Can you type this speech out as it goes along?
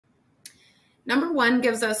Number 1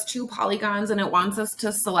 gives us 2 polygons, and it wants us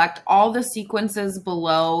to select all the sequences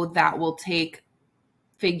below that will take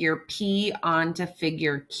figure P onto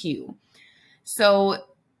figure Q. So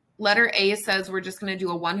letter A says we're just going to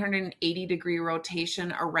do a 180-degree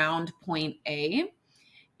rotation around point A.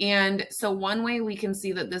 And so one way we can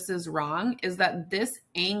see that this is wrong is that this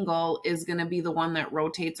angle is going to be the one that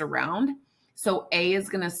rotates around. So A is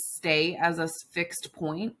going to stay as a fixed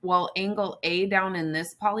point, while angle A down in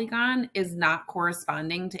this polygon is not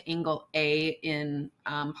corresponding to angle A in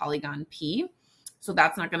polygon P. So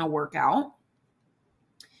that's not going to work out.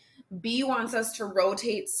 B wants us to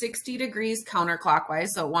rotate 60 degrees counterclockwise.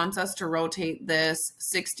 So it wants us to rotate this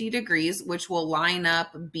 60 degrees, which will line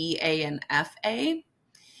up BA and FA.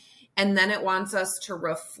 And then it wants us to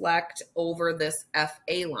reflect over this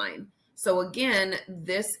FA line. So again,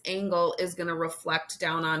 this angle is going to reflect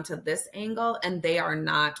down onto this angle, and they are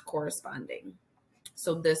not corresponding.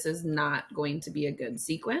 So this is not going to be a good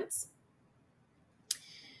sequence.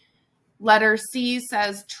 Letter C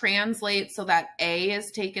says translate so that A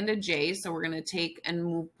is taken to J. So we're going to take and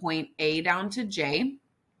move point A down to J.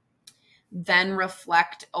 Then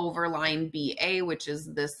reflect over line BA, which is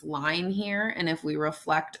this line here. And if we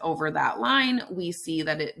reflect over that line, we see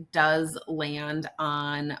that it does land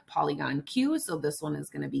on polygon Q. So this one is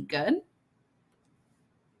going to be good.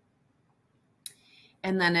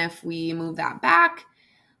 And then if we move that back,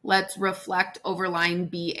 let's reflect over line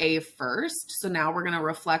BA first. So now we're going to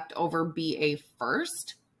reflect over BA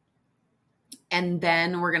first. And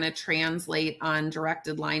then we're going to translate on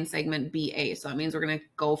directed line segment BA. So that means we're going to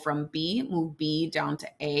go from B, move B down to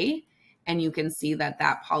A. And you can see that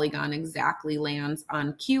that polygon exactly lands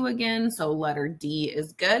on Q again. So letter D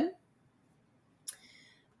is good.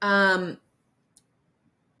 Then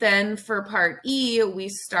for part E, we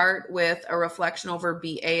start with a reflection over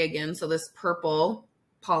BA again. So this purple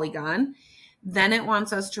polygon. Then it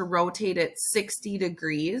wants us to rotate it 60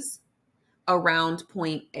 degrees around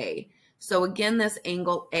point A. So again, this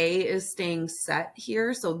angle A is staying set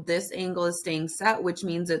here. So this angle is staying set, which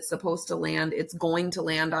means it's supposed to land, it's going to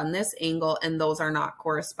land on this angle, and those are not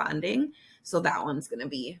corresponding. So that one's going to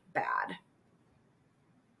be bad.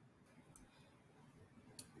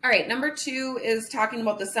 All right, number 2 is talking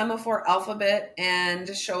about the semaphore alphabet and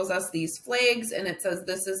shows us these flags, and it says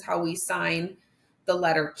this is how we sign the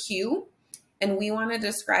letter Q. And we want to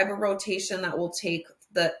describe a rotation that will take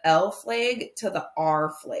the L flag to the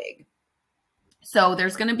R flag. So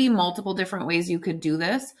there's going to be multiple different ways you could do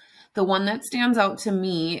this. The one that stands out to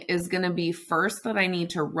me is going to be first that I need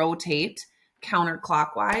to rotate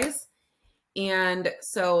counterclockwise. And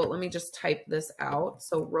so let me just type this out.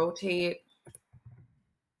 So rotate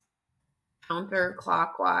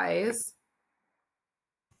counterclockwise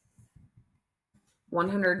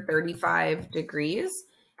 135 degrees,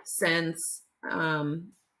 since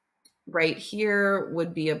right here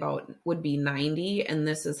would be 90, and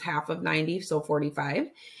this is half of 90, so 45.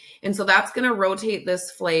 And so that's going to rotate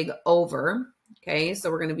this flag over. Okay, so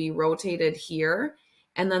we're going to be rotated here,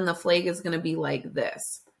 and then the flag is going to be like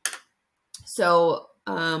this. So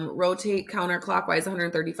rotate counterclockwise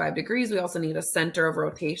 135 degrees. We also need a center of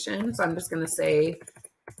rotation. So I'm just going to say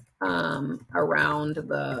around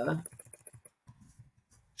the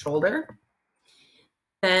shoulder.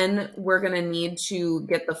 Then we're going to need to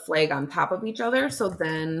get the flag on top of each other. So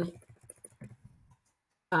then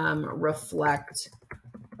reflect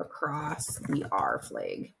across the R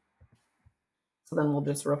flag. So then we'll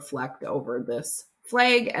just reflect over this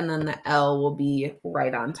flag, and then the L will be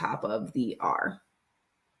right on top of the R.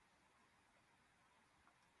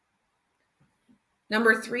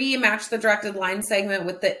 Number 3, match the directed line segment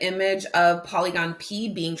with the image of polygon P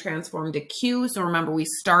being transformed to Q. So remember, we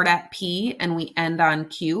start at P and we end on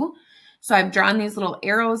Q. So I've drawn these little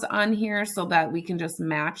arrows on here so that we can just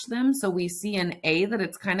match them. So we see in A that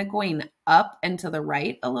it's kind of going up and to the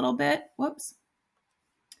right a little bit. Whoops.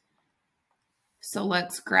 So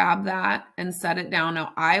let's grab that and set it down.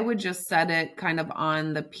 Now I would just set it kind of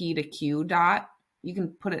on the P to Q dot. You can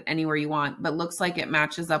put it anywhere you want, but looks like it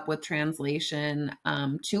matches up with translation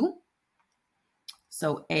 2.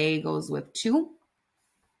 So A goes with 2.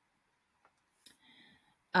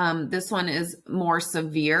 This one is more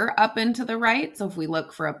severe up and to the right. So if we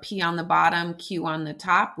look for a P on the bottom, Q on the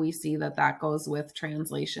top, we see that that goes with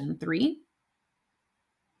translation 3.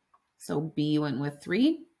 So B went with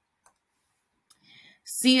 3.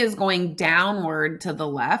 C is going downward to the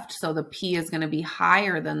left, so the P is going to be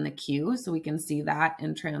higher than the Q, so we can see that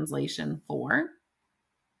in translation 4.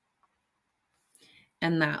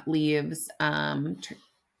 And that leaves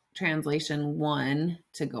translation 1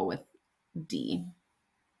 to go with D.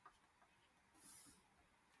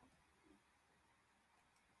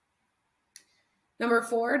 Number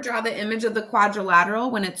 4, draw the image of the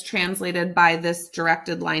quadrilateral when it's translated by this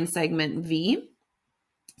directed line segment V.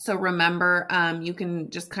 So remember, you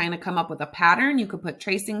can just kind of come up with a pattern. You could put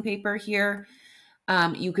tracing paper here.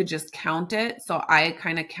 You could just count it. So I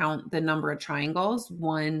kind of count the number of triangles,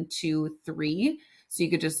 1, 2, 3. So you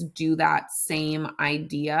could just do that same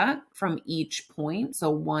idea from each point.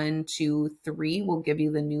 So 1, 2, 3 will give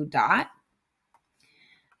you the new dot.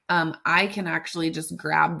 I can actually just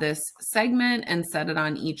grab this segment and set it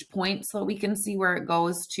on each point so we can see where it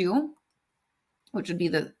goes to, which would be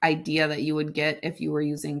the idea that you would get if you were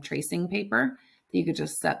using tracing paper. You could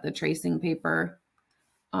just set the tracing paper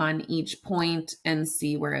on each point and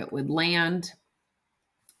see where it would land.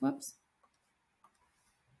 Whoops.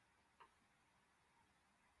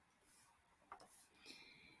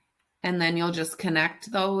 And then you'll just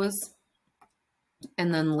connect those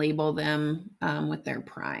and then label them with their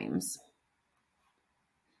primes.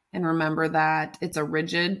 And remember that it's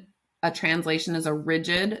a translation is a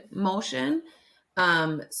rigid motion.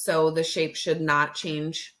 So the shape should not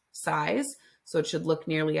change size. So it should look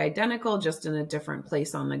nearly identical, just in a different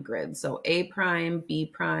place on the grid. So A prime,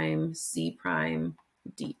 B prime, C prime,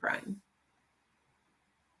 D prime.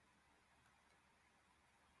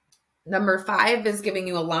 Number 5 is giving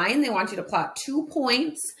you a line. They want you to plot 2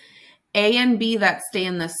 points, A and B, that stay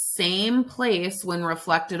in the same place when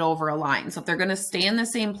reflected over a line. So if they're going to stay in the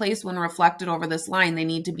same place when reflected over this line, they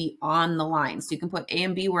need to be on the line. So you can put A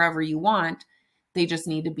and B wherever you want. They just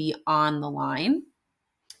need to be on the line.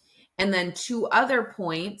 And then 2 other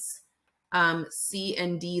points, C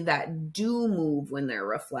and D, that do move when they're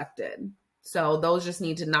reflected. So those just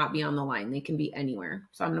need to not be on the line. They can be anywhere.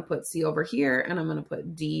 So I'm going to put C over here and I'm going to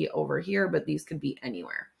put D over here, but these could be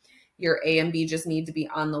anywhere. Your A and B just need to be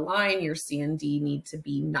on the line. Your C and D need to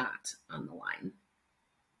be not on the line.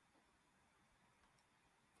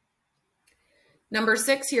 Number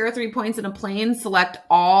 6, here are 3 points in a plane. Select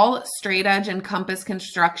all straight edge and compass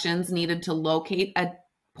constructions needed to locate a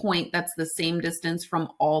point that's the same distance from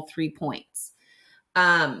all 3 points.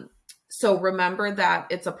 So remember that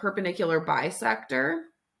it's a perpendicular bisector.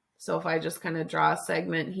 So if I just kind of draw a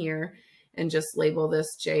segment here and just label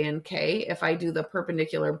this J and K, if I do the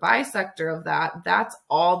perpendicular bisector of that, that's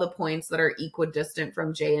all the points that are equidistant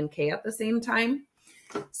from J and K at the same time.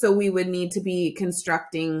 So we would need to be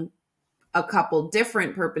constructing a couple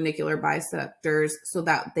different perpendicular bisectors so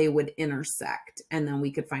that they would intersect. And then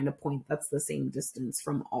we could find a point that's the same distance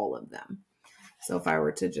from all of them. So if I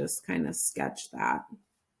were to just kind of sketch that.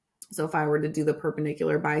 So if I were to do the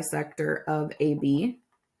perpendicular bisector of AB,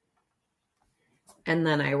 and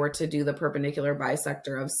then I were to do the perpendicular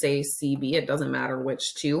bisector of, say, CB, it doesn't matter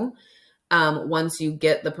which two. Once you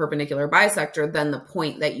get the perpendicular bisector, then the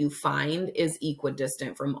point that you find is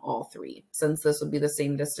equidistant from all 3. Since this would be the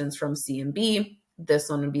same distance from C and B, this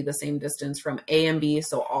one would be the same distance from A and B,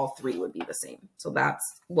 so all 3 would be the same. So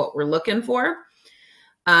that's what we're looking for.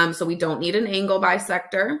 So we don't need an angle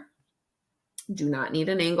bisector. Do not need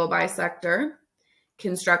an angle bisector.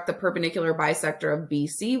 Construct the perpendicular bisector of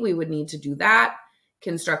BC, we would need to do that.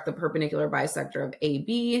 Construct the perpendicular bisector of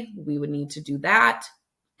AB, we would need to do that.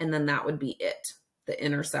 And then that would be it. The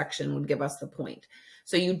intersection would give us the point.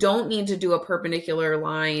 So you don't need to do a perpendicular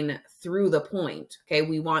line through the point. Okay,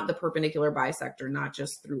 we want the perpendicular bisector, not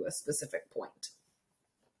just through a specific point.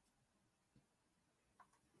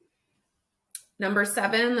 Number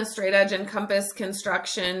 7, the straight edge and compass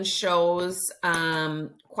construction shows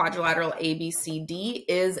quadrilateral ABCD.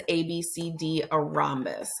 Is ABCD a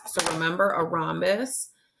rhombus? So remember, a rhombus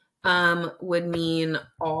would mean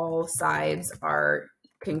all sides are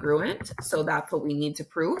congruent. So that's what we need to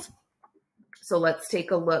prove. So let's take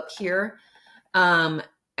a look here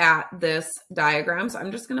at this diagram. So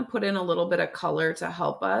I'm just going to put in a little bit of color to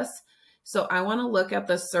help us. So I want to look at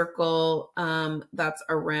the circle that's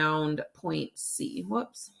around point C.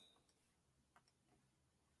 Whoops.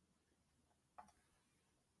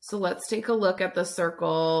 So let's take a look at the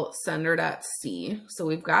circle centered at C. So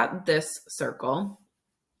we've got this circle.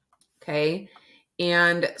 Okay.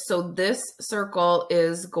 And so this circle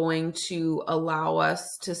is going to allow us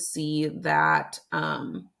to see that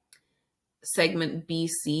segment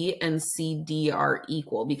BC and CD are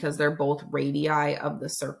equal because they're both radii of the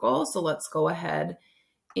circle. So let's go ahead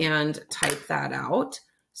and type that out.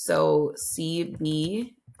 So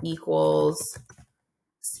CB equals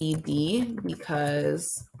CD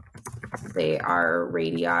because they are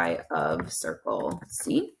radii of circle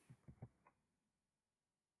C.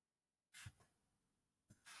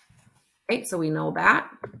 Right, so we know that.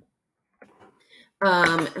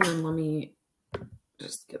 And then let me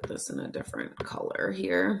just get this in a different color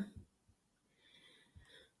here.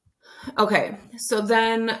 Okay, so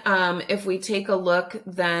then if we take a look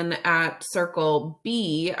then at circle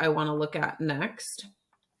B, I want to look at next.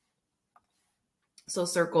 So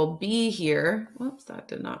circle B here, whoops, that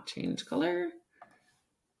did not change color.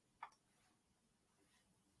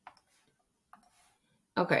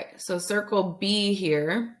 Okay, so circle B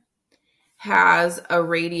here has a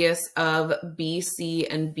radius of BC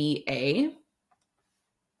and BA.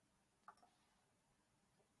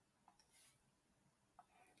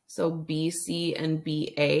 So BC and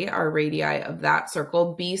BA are radii of that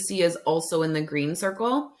circle. BC is also in the green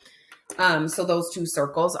circle. So those two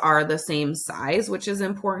circles are the same size, which is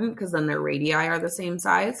important because then their radii are the same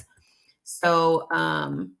size. So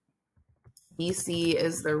BC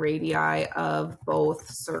is the radii of both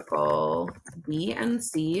circle B and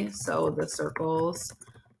C. So the circles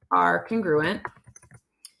are congruent.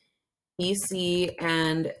 BC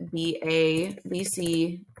and BA,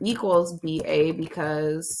 BC equals BA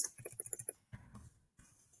because,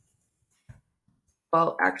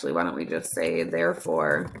 well, actually, why don't we just say,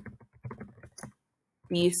 therefore,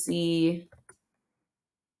 BC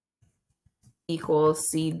equals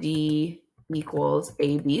CD equals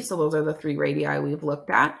AB. So those are the three radii we've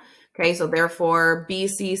looked at. Okay, so therefore,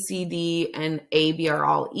 BC, CD, and AB are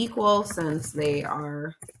all equal since they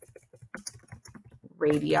are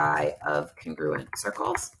radii of congruent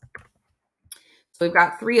circles. So we've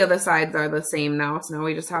got three of the sides are the same now. So now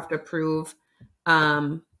we just have to prove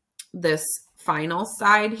this final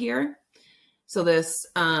side here. So this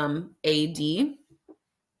AD.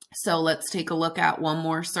 So let's take a look at one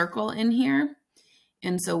more circle in here.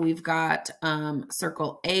 And so we've got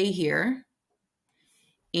circle A here.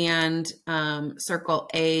 And circle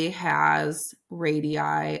A has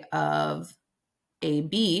radii of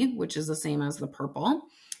AB, which is the same as the purple,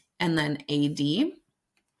 and then AD.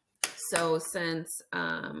 So since,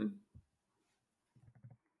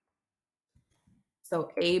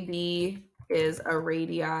 so AB is a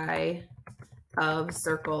radii of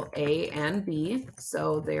circle A and B,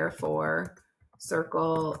 so therefore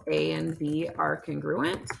circle A and B are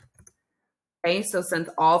congruent. Okay, so since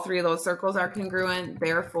all three of those circles are congruent,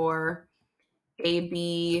 therefore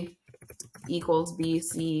AB equals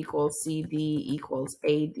BC equals CD equals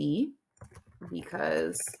AD,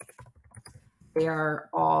 because they are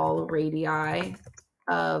all radii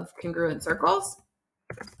of congruent circles.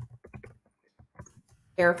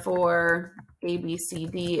 Therefore,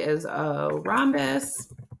 ABCD is a rhombus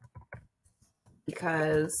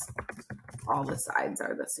because all the sides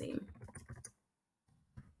are the same.